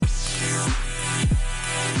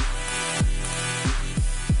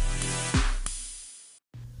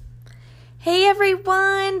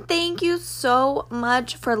everyone. Thank you so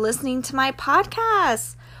much for listening to my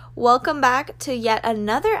podcast. Welcome back to yet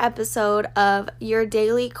another episode of Your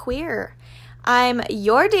Daily Queer. I'm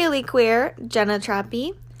your daily queer, Jenna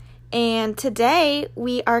Trappy, and today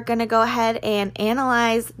we are going to go ahead and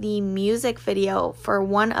analyze the music video for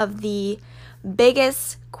one of the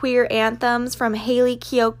biggest queer anthems from Hayley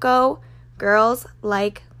Kiyoko, Girls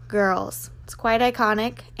Like Girls. It's quite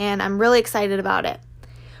iconic, and I'm really excited about it.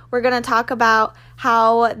 We're going to talk about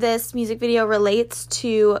how this music video relates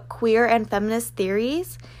to queer and feminist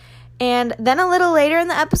theories. And then a little later in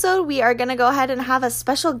the episode, we are going to go ahead and have a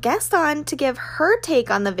special guest on to give her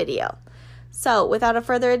take on the video. So without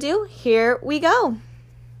further ado, here we go.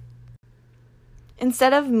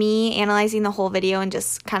 Instead of me analyzing the whole video and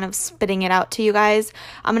just kind of spitting it out to you guys,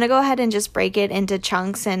 I'm going to go ahead and just break it into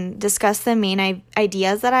chunks and discuss the main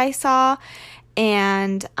ideas that I saw.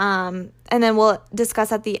 And then we'll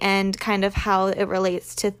discuss at the end kind of how it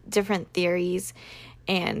relates to different theories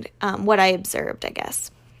and what I observed, I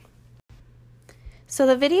guess. So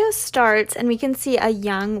the video starts and we can see a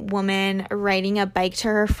young woman riding a bike to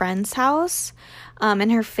her friend's house,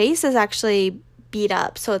 and her face is actually beat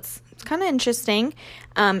up, so it's kind of interesting.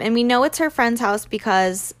 And we know it's her friend's house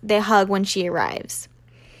because they hug when she arrives.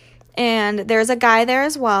 And there's a guy there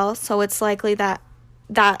as well, so it's likely that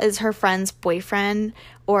is her friend's boyfriend,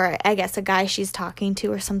 or I guess a guy she's talking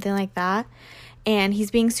to or something like that. And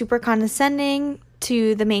he's being super condescending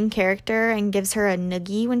to the main character and gives her a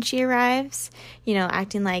noogie when she arrives,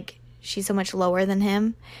 acting like she's so much lower than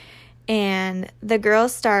him. And the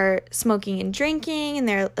girls start smoking and drinking, and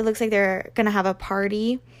it looks like they're going to have a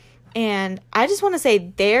party. And I just want to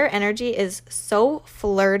say their energy is so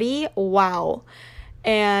flirty. Wow.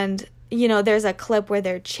 And there's a clip where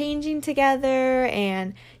they're changing together,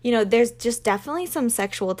 and, there's just definitely some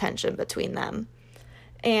sexual tension between them.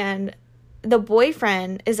 And the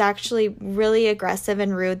boyfriend is actually really aggressive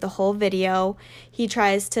and rude the whole video. He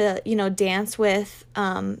tries to, dance with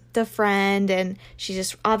the friend, and she's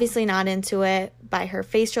just obviously not into it by her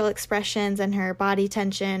facial expressions and her body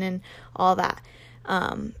tension and all that.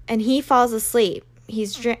 And he falls asleep.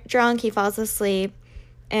 He's drunk, he falls asleep,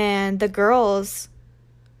 and the girls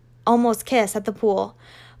almost kiss at the pool.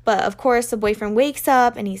 But of course the boyfriend wakes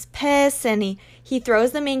up and he's pissed, and he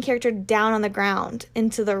throws the main character down on the ground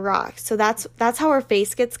into the rocks. So that's how her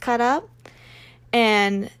face gets cut up.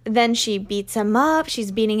 And then she beats him up,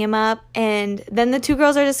 she's beating him up, and then the two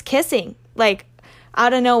girls are just kissing, like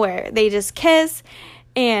out of nowhere. They just kiss,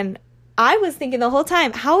 and I was thinking the whole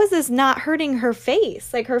time, how is this not hurting her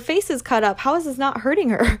face? Like, her face is cut up, how is this not hurting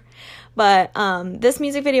her? But this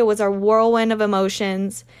music video was a whirlwind of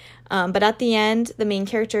emotions. But at the end, the main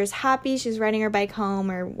character is happy. She's riding her bike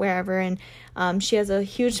home or wherever, and she has a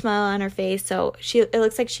huge smile on her face. So it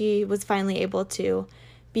looks like she was finally able to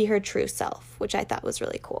be her true self, which I thought was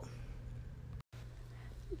really cool.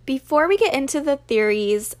 Before we get into the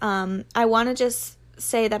theories, I want to just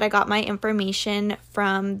say that I got my information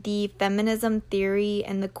from the Feminism Theory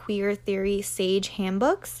and the Queer Theory Sage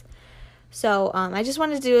handbooks. So I just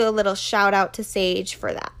wanted to do a little shout out to Sage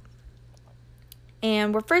for that.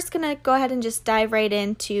 And we're first going to go ahead and just dive right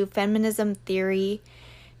into feminism theory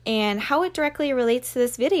and how it directly relates to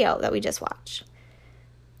this video that we just watched.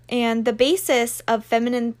 And the basis of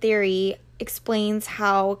feminine theory explains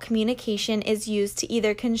how communication is used to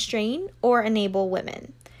either constrain or enable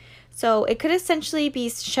women. So it could essentially be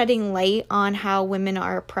shedding light on how women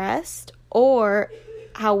are oppressed or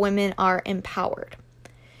how women are empowered.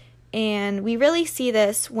 And we really see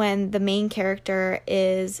this when the main character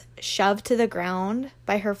is shoved to the ground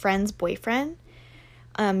by her friend's boyfriend.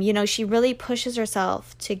 She really pushes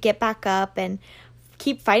herself to get back up and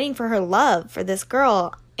keep fighting for her love for this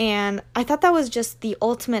girl. And I thought that was just the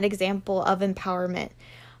ultimate example of empowerment.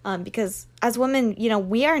 Because as women,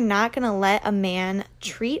 we are not going to let a man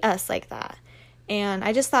treat us like that. And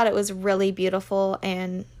I just thought it was really beautiful,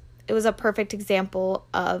 and it was a perfect example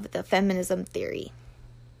of the feminism theory.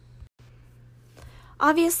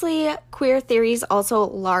 Obviously, queer theory is also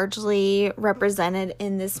largely represented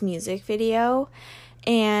in this music video.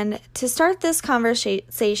 And to start this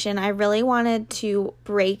conversation, I really wanted to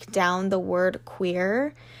break down the word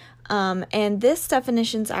queer. And this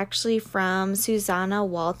definition is actually from Susanna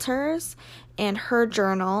Walters and her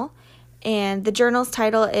journal. And the journal's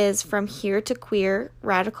title is From Here to Queer,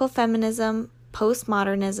 Radical Feminism,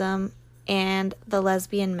 Postmodernism, and the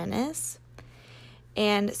Lesbian Menace.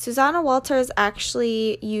 And Susanna Walters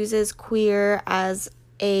actually uses queer as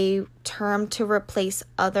a term to replace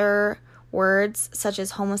other words such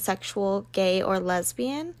as homosexual, gay, or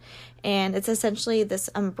lesbian. And it's essentially this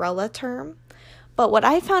umbrella term. But what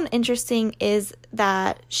I found interesting is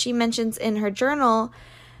that she mentions in her journal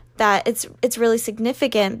that it's really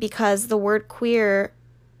significant because the word queer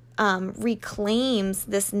reclaims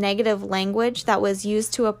this negative language that was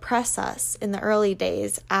used to oppress us in the early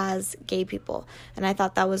days as gay people. And I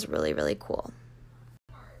thought that was really, really cool.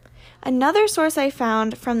 Another source I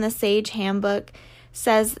found from the Sage Handbook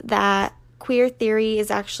says that queer theory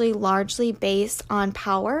is actually largely based on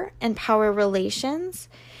power and power relations.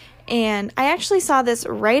 And I actually saw this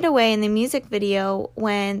right away in the music video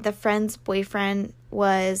when the friend's boyfriend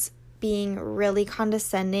was being really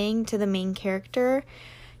condescending to the main character.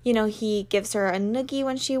 You know, he gives her a noogie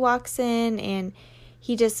when she walks in, and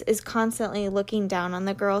he just is constantly looking down on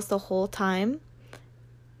the girls the whole time.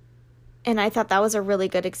 And I thought that was a really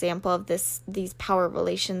good example of these power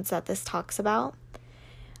relations that this talks about.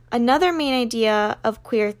 Another main idea of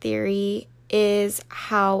queer theory is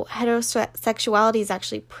how heterosexuality is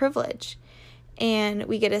actually privilege. And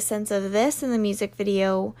we get a sense of this in the music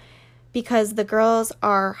video because the girls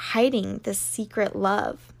are hiding this secret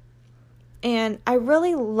love. And I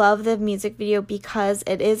really love the music video because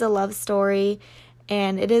it is a love story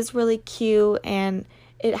and it is really cute and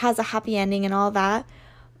it has a happy ending and all that.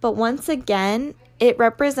 But once again, it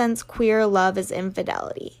represents queer love as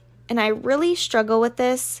infidelity. And I really struggle with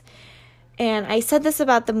this. And I said this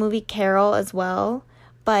about the movie Carol as well.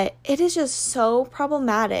 But it is just so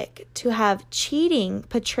problematic to have cheating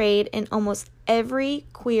portrayed in almost every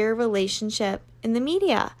queer relationship in the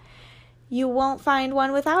media. You won't find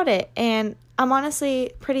one without it, and I'm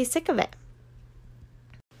honestly pretty sick of it.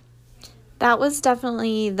 That was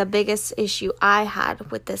definitely the biggest issue I had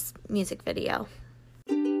with this music video.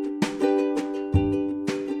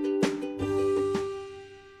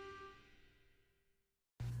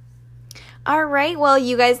 All right, well,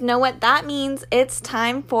 you guys know what that means. It's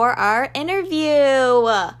time for our interview.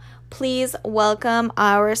 Please welcome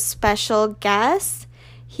our special guest.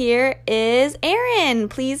 Here is Erin.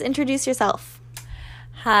 Please introduce yourself.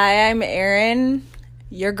 Hi, I'm Erin,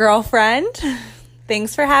 your girlfriend.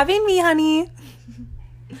 Thanks for having me, honey.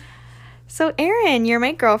 So, Erin, you're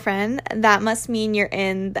my girlfriend. That must mean you're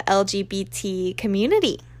in the LGBT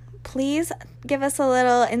community. Please give us a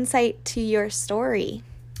little insight to your story.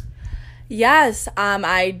 Yes,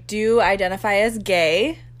 I do identify as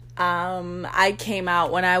gay. I came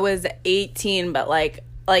out when I was 18, but like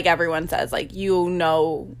everyone says, like, you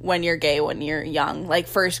know when you're gay when you're young. Like,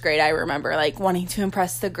 first grade, I remember, like, wanting to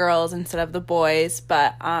impress the girls instead of the boys.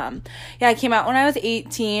 But, yeah, I came out when I was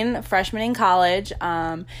 18, freshman in college.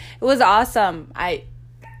 It was awesome. I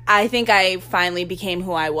think I finally became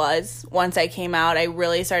who I was. Once I came out, I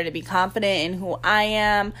really started to be confident in who I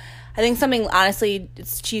am. I think something, honestly,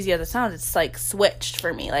 it's cheesy as it sounds, it's, like, switched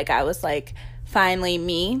for me. Like, I was, like, finally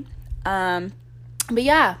me. But,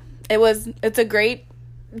 yeah, it's a great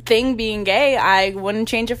thing being gay. I wouldn't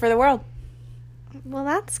change it for the world. Well,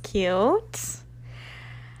 that's cute.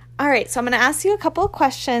 All right, so I'm going to ask you a couple of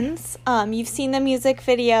questions. You've seen the music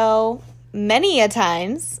video many a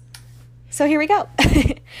times, so here we go.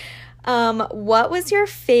 What was your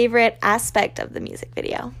favorite aspect of the music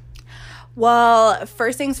video? Well,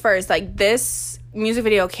 first things first, like, this music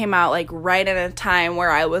video came out, like, right at a time where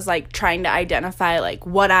I was, like, trying to identify, like,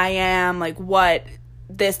 what I am, like, what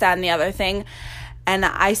this, that, and the other thing. And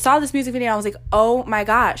I saw this music video and I was like, oh my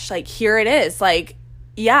gosh, like, here it is. Like,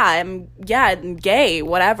 I'm gay,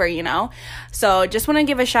 whatever, you know? So just want to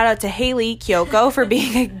give a shout out to Haley Kiyoko for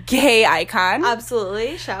being a gay icon.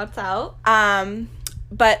 Absolutely. Shouts out.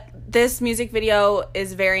 But this music video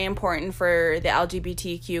is very important for the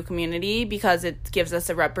LGBTQ community because it gives us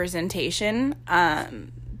a representation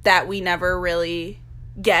that we never really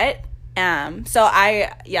get.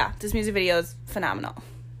 This music video is phenomenal.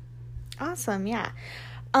 Awesome, yeah.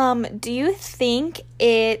 Do you think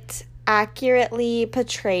it accurately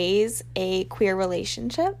portrays a queer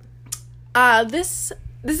relationship? This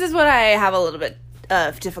is what I have a little bit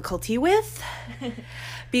of difficulty with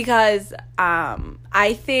because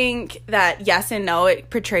I think that yes and no,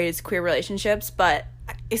 it portrays queer relationships, but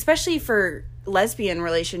especially for lesbian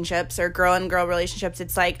relationships or girl and girl relationships,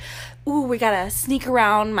 it's like, ooh, we gotta sneak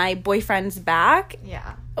around my boyfriend's back.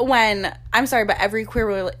 Yeah. When, I'm sorry, but every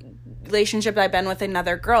queer relationship that I've been with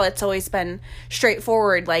another girl, it's always been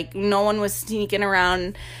straightforward. Like, no one was sneaking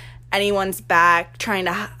around anyone's back trying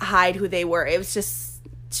to hide who they were. It was just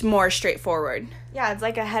more straightforward. Yeah, it's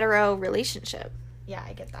like a hetero relationship. Yeah,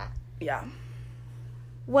 I get that. Yeah.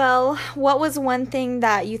 Well, what was one thing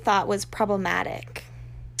that you thought was problematic?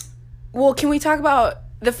 Well, can we talk about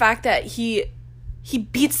the fact that he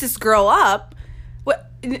beats this girl up?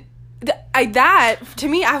 that to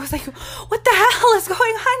me, I was like, what the hell is going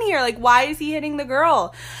on here? Like, why is he hitting the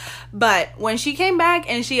girl? But when she came back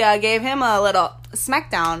and she gave him a little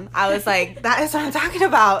smackdown, I was like, that is what I'm talking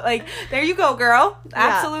about. Like, there you go, girl.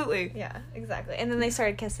 Absolutely. Yeah, exactly. And then they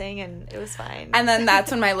started kissing, and it was fine. And then that's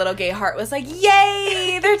when my little gay heart was like,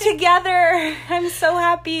 yay, they're together. I'm so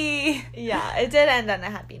happy. Yeah, it did end on a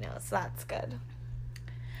happy note, so that's good.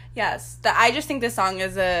 Yes. I just think this song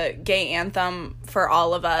is a gay anthem for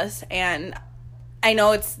all of us. And I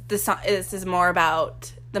know this is more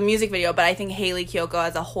about the music video, but I think Hayley Kiyoko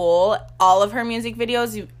as a whole, all of her music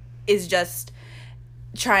videos is just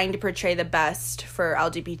trying to portray the best for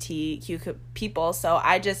LGBTQ people. So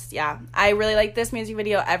I really like this music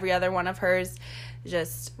video. Every other one of hers,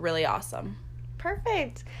 just really awesome.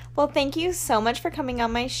 Perfect. Well, thank you so much for coming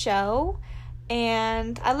on my show,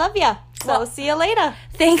 and I love you. So see you later.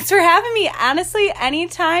 Thanks for having me. Honestly,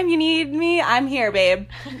 anytime you need me, I'm here, babe.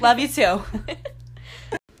 Love you too.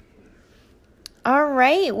 All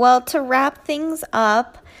right. Well, to wrap things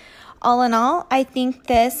up, all in all, I think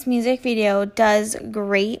this music video does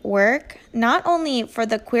great work, not only for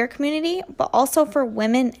the queer community, but also for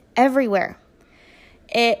women everywhere.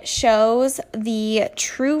 It shows the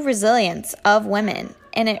true resilience of women,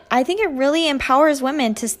 and I think it really empowers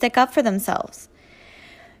women to stick up for themselves.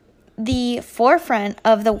 The forefront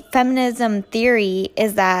of the feminism theory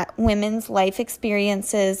is that women's life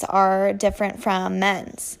experiences are different from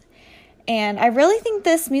men's. And I really think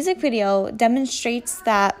this music video demonstrates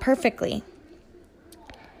that perfectly.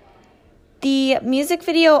 The music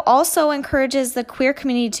video also encourages the queer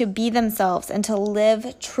community to be themselves and to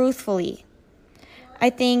live truthfully. I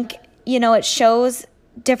think, it shows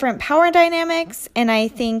different power dynamics, and I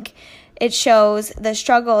think it shows the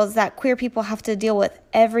struggles that queer people have to deal with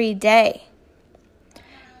every day.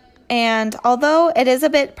 And although it is a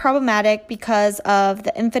bit problematic because of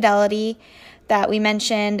the infidelity that we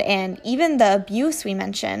mentioned and even the abuse we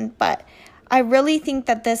mentioned, but I really think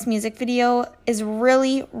that this music video is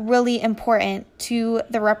really, really important to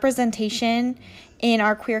the representation in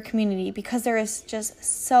our queer community because there is just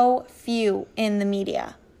so few in the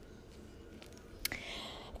media.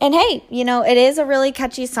 And hey, it is a really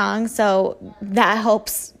catchy song, so that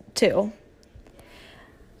helps too.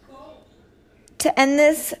 To end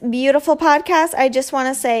this beautiful podcast, I just want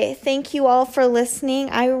to say thank you all for listening.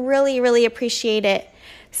 I really, really appreciate it.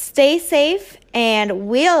 Stay safe, and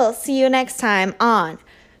we'll see you next time on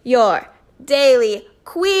Your Daily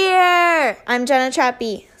Queer. I'm Jenna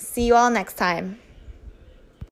Trappy. See you all next time.